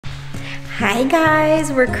Hi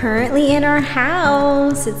guys, we're currently in our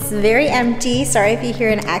house. It's very empty. Sorry if you hear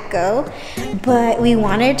an echo, but we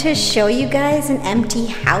wanted to show you guys an empty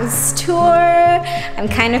house tour. I'm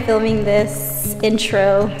kind of filming this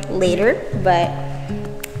intro later, but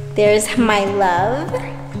there's my love.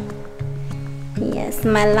 Yes,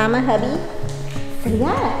 my llama hubby. So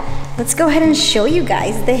yeah, let's go ahead and show you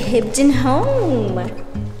guys the Hibden home.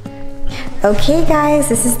 Okay guys,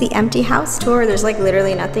 this is the empty house tour. There's like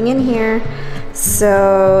literally nothing in here.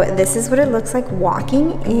 So this is what it looks like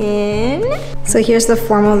walking in. So here's the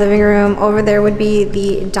formal living room. Over there would be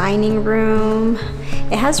the dining room.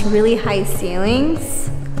 It has really high ceilings.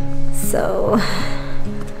 So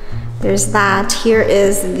there's that. Here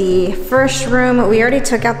is the first room. We already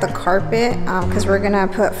took out the carpet because we're gonna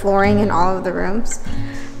put flooring in all of the rooms.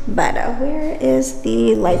 But where is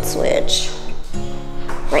the light switch?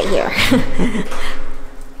 Right here.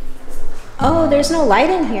 Oh, there's no light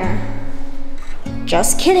in here.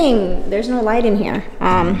 Just kidding. There's no light in here.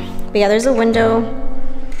 But yeah, there's a window,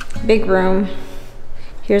 big room.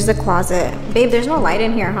 Here's the closet. Babe, there's no light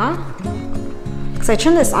in here, huh? Because I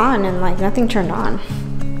turned this on and like nothing turned on.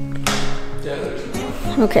 Yeah, there's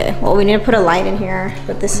no. Okay, well we need to put a light in here.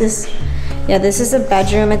 But this is, yeah, this is a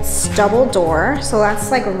bedroom. It's double door. So that's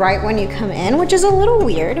like right when you come in, which is a little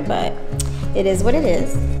weird, but it is what it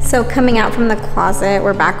is. So coming out from the closet,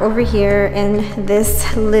 we're back over here in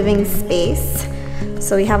this living space.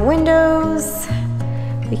 So we have windows,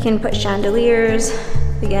 we can put chandeliers,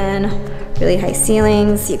 again, really high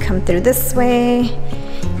ceilings. You come through this way,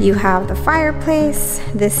 you have the fireplace.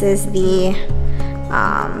 This is the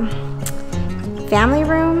family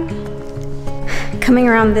room. Coming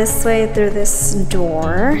around this way through this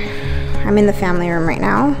door, I'm in the family room right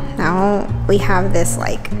now. Now we have this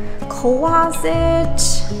like closet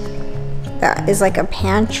that is like a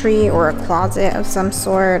pantry or a closet of some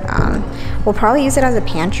sort. We'll probably use it as a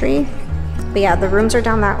pantry, but yeah, the rooms are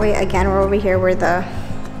down that way. Again, we're over here where the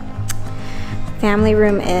family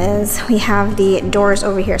room is. We have the doors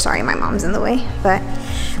over here. Sorry, my mom's in the way, but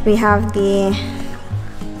we have the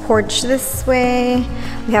porch this way.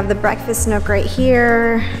 We have the breakfast nook right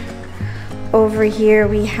here. Over here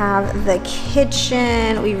we have the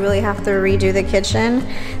kitchen. We really have to redo the kitchen.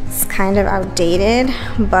 It's kind of outdated,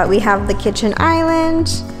 but we have the kitchen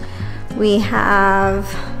island. We have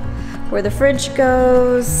where the fridge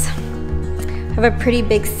goes. We have a pretty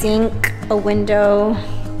big sink, a window.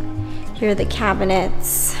 Here are the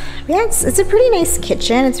cabinets. Yeah, it's a pretty nice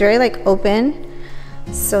kitchen. It's very like open,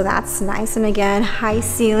 so that's nice. And again, high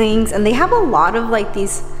ceilings, and they have a lot of like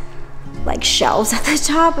these like shelves at the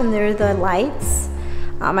top, and they're the lights.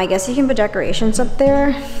 I guess you can put decorations up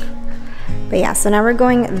there. But yeah, so now we're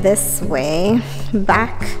going this way,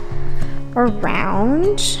 back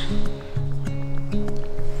around.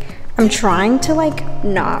 I'm trying to like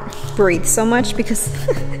not breathe so much because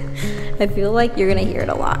I feel like you're gonna hear it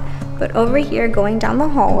a lot. But over here, going down the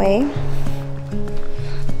hallway,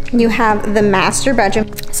 you have the master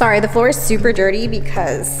bedroom. Sorry, the floor is super dirty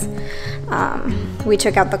because we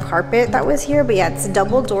took out the carpet that was here, but yeah, it's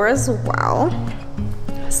double door as well.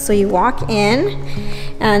 So you walk in,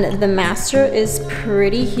 and the master is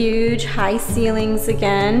pretty huge, high ceilings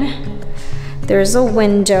again. There's a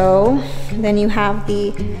window. Then you have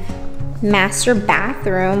the master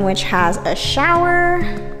bathroom, which has a shower,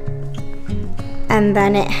 and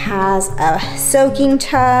then it has a soaking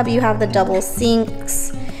tub. You have the double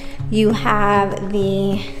sinks. You have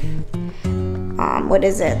the what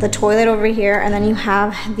is it? The toilet over here, and then you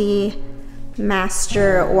have the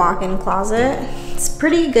master walk-in closet. It's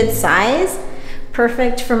pretty good size,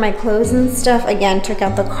 perfect for my clothes and stuff. Again, took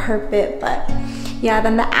out the carpet, but yeah,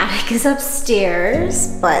 then the attic is upstairs,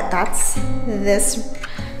 but that's this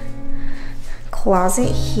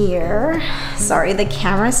closet here. Sorry, the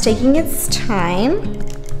camera's taking its time.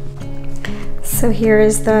 So here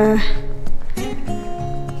is the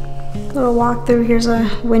little walkthrough. Here's a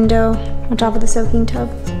window on top of the soaking tub.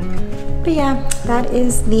 But yeah, that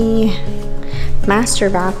is the master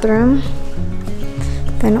bathroom.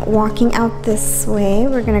 Then walking out this way,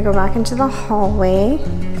 we're gonna go back into the hallway.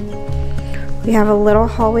 We have a little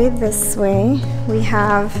hallway this way. We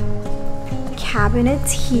have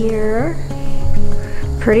cabinets here,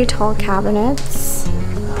 pretty tall cabinets.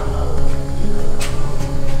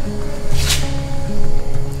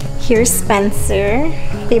 Here's Spencer.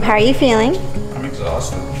 Babe, how are you feeling? I'm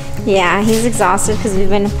exhausted. Yeah, he's exhausted because we've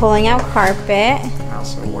been pulling out carpet. I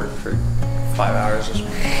also worked for 5 hours this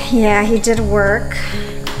morning. Yeah, he did work.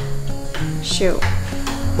 Shoot.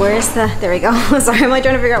 Where's the, there we go. Sorry, I'm like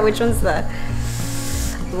trying to figure out which one's the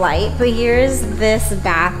light. But here's this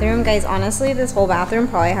bathroom. Guys, honestly, this whole bathroom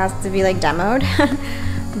probably has to be like demoed.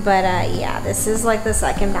 But yeah, this is like the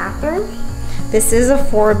second bathroom. This is a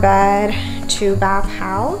 4-bed, 2-bath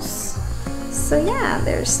house. So yeah,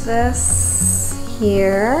 there's this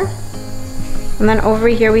here. And then over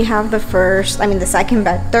here we have the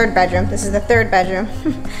third bedroom. This is the third bedroom.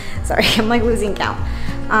 Sorry, I'm like losing count.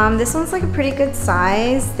 This one's like a pretty good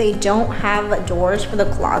size. They don't have doors for the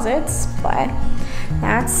closets, but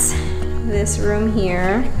that's this room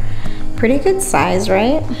here. Pretty good size,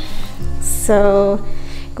 right? So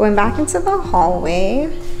going back into the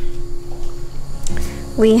hallway,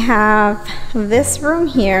 we have this room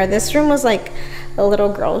here. This room was like a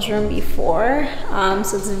little girl's room before,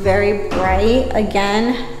 so it's very bright.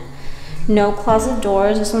 Again, no closet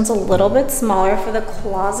doors. This one's a little bit smaller for the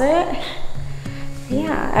closet.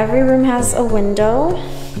 Yeah, every room has a window.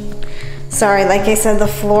 Sorry, like I said, the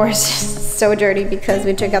floor is just so dirty because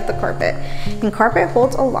we took out the carpet, and carpet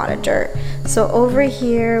holds a lot of dirt. So over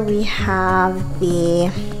here we have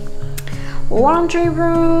the laundry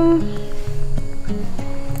room,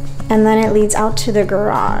 and then it leads out to the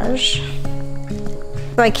garage.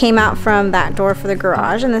 So I came out from that door for the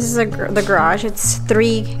garage, and this is the garage. It's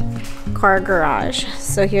 3-car garage.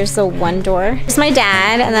 So here's the one door. This is my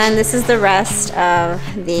dad, and then this is the rest of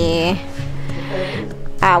the,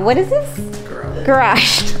 what is this?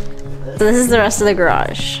 Garage. So this is the rest of the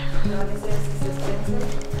garage.